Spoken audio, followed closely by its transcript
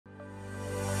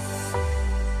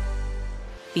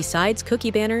Besides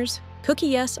cookie banners,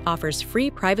 CookieYes offers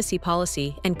free privacy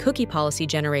policy and cookie policy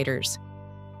generators.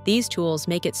 These tools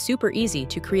make it super easy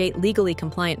to create legally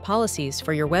compliant policies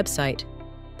for your website.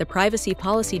 The privacy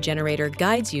policy generator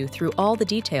guides you through all the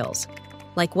details,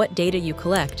 like what data you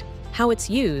collect, how it's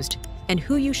used, and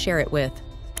who you share it with.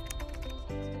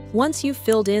 Once you've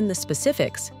filled in the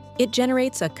specifics, it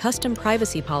generates a custom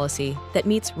privacy policy that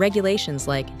meets regulations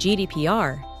like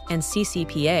GDPR and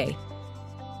CCPA.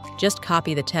 Just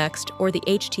copy the text or the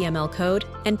HTML code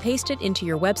and paste it into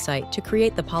your website to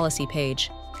create the policy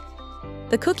page.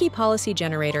 The Cookie Policy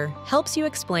Generator helps you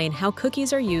explain how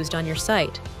cookies are used on your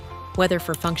site, whether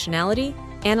for functionality,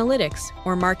 analytics,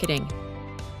 or marketing.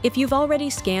 If you've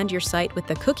already scanned your site with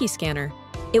the cookie scanner,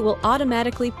 it will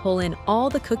automatically pull in all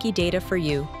the cookie data for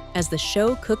you as the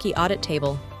Show Cookie Audit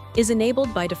table is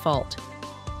enabled by default.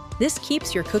 This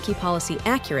keeps your cookie policy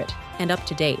accurate and up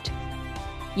to date.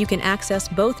 You can access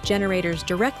both generators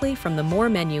directly from the More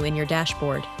menu in your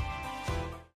dashboard,